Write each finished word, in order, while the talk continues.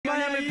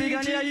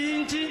anayepigania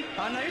inchi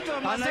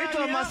anaitwa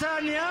Ngilu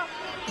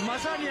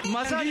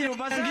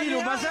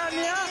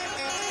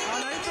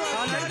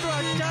anaitwa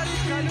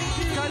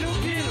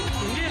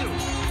Ngilu.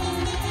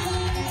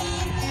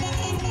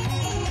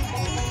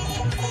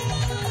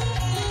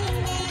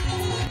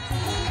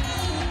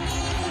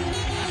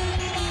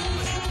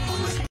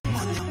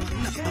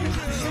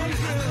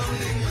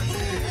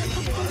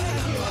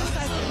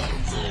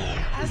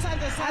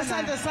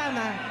 Asante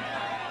sana.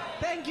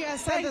 Thank you,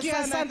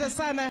 asante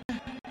sana.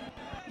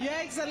 Your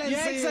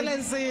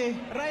Excellency,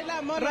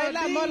 Raila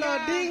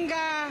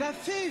Odinga, the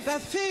fifth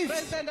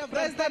President of the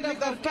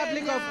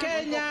Republic of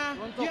Kenya.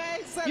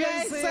 Your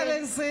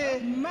Excellency,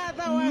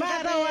 Martha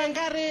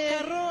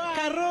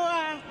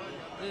Karua,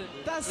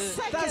 the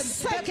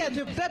second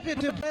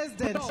Deputy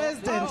President of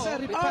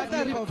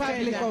the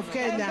Republic of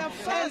Kenya,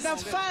 and the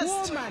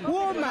first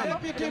woman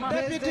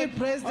Deputy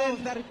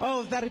President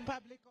of the Republic of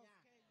Kenya.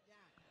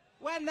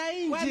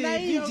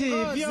 Wananchi,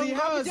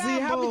 viongozi,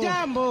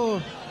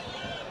 hamjambo.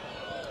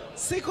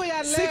 Siku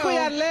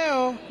ya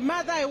leo,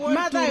 Mother, I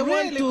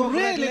want to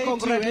really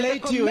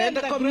congratulate you and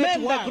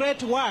commend the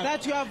great work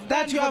that you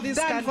have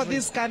done for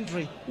this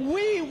country.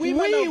 We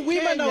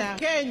women of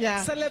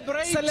Kenya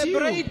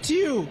celebrate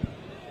you.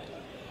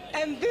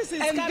 And this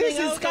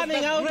is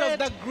coming out of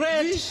the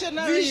great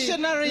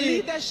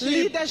visionary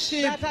leadership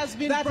that has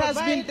been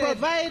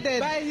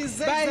provided by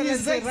His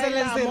Excellency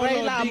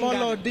Raila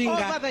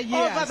Odinga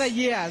over the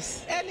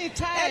years.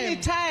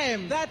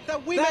 Anytime that the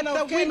women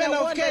of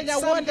Kenya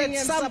wanted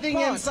something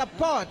in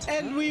support,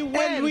 and we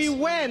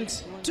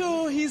went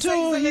to His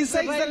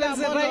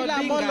Excellency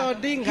Raila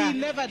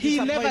Odinga, he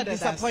never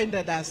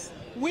disappointed us.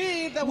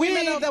 We, the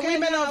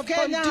women of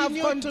Kenya, have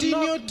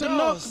continued to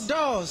knock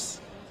doors.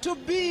 To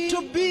be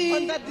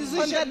on the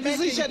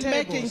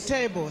decision-making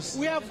tables.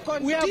 We have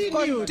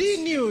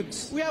continued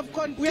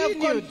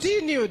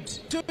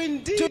to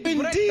indeed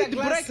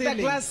break the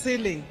glass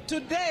ceiling.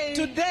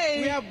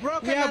 Today we have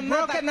broken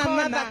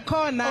another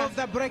corner of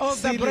the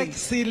brick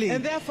ceiling.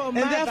 And therefore,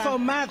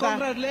 Mother,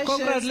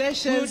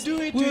 congratulations.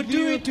 We'll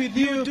do it with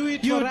you. You do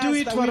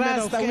it for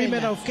us, the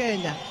women of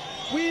Kenya.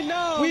 We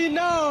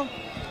know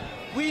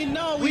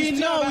we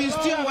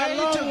still have a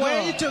long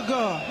way to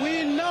go.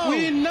 We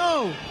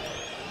know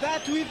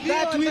that with you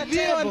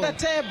on the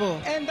table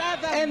and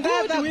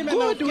other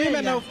good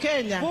women of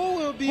Kenya who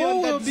will be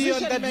on the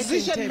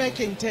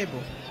decision-making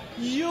table,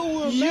 you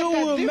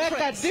will make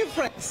a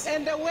difference.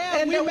 And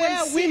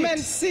where women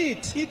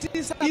sit, it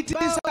is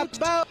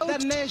about the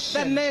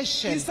nation.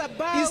 It's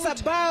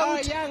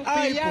about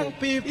our young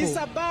people. It's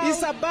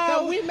about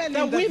the women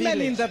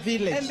in the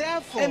village.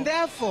 And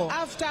therefore,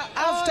 after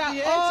all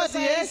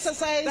the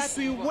exercise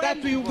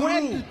that we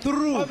went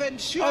through of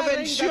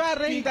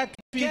ensuring that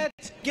we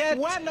get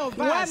one of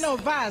us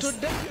to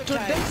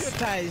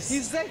deputize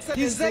His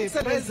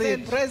Excellency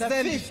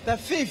President the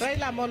fifth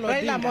Raila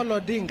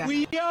Odinga.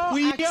 We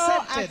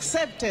all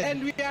accepted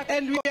and we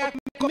are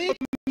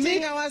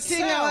committing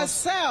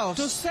ourselves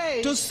to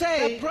say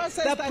the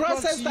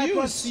process that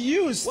was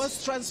used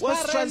was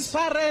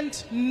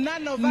transparent.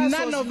 None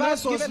of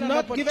us was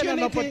not given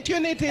an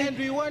opportunity, and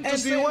we want to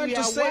say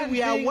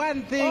we are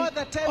one thing.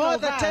 All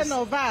the 10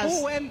 of us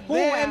who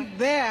went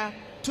there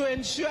to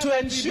ensure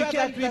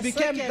that we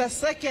became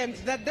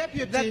the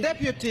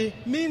deputy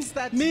means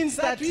that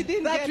we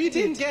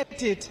didn't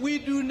get it. We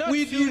do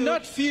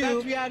not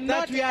feel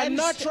that we are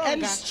not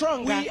any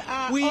stronger.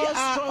 We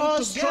are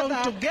all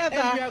strong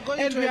together,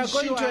 and we are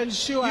going to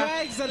ensure, Your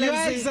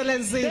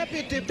Excellency,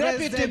 Deputy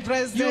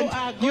President,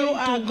 you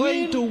are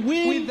going to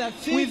win with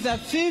the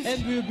fifth,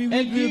 and we'll be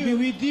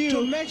with you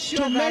to make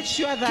sure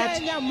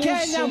that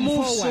Kenya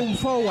moves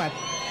forward.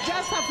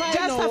 Just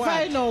a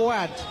final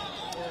word.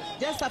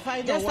 For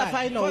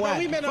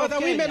the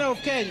women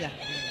of Kenya.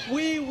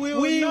 We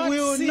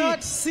will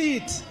not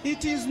sit.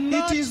 It is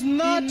not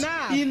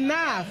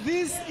enough.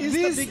 This is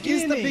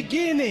the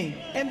beginning.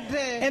 And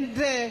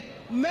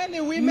many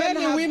women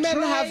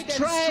have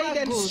tried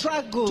and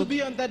struggled to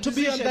be on the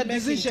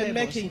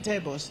decision-making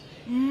tables.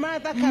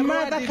 Martha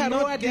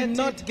Karua did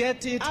not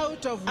get it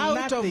out of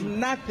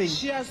nothing.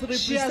 She has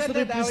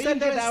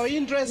represented our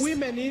interests,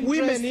 women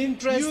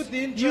interests,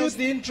 youth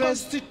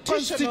interests,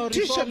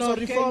 constitutional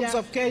reforms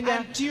of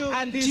Kenya until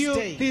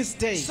this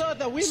day. So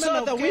the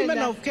women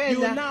of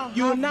Kenya,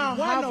 you now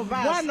have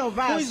one of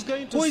us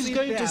who is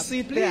going to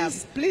sit there.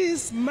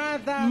 Please,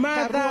 Martha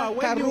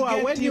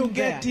Karua, when you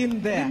get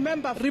in there,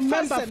 remember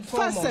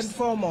first and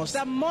foremost,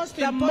 the most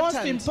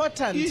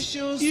important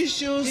issues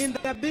in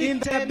the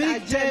Big Ten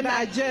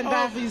agenda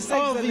of His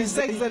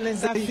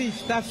Excellency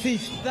the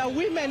fifth. The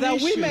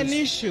women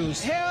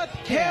issues,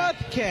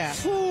 healthcare,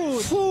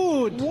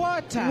 food,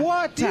 water.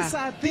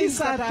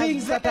 These are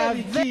things that are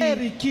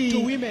very key to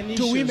women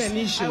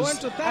issues.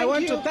 I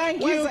want to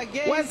thank you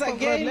once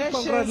again.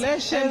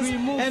 Congratulations,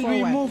 and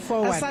we move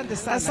forward. Asante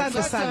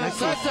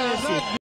sana.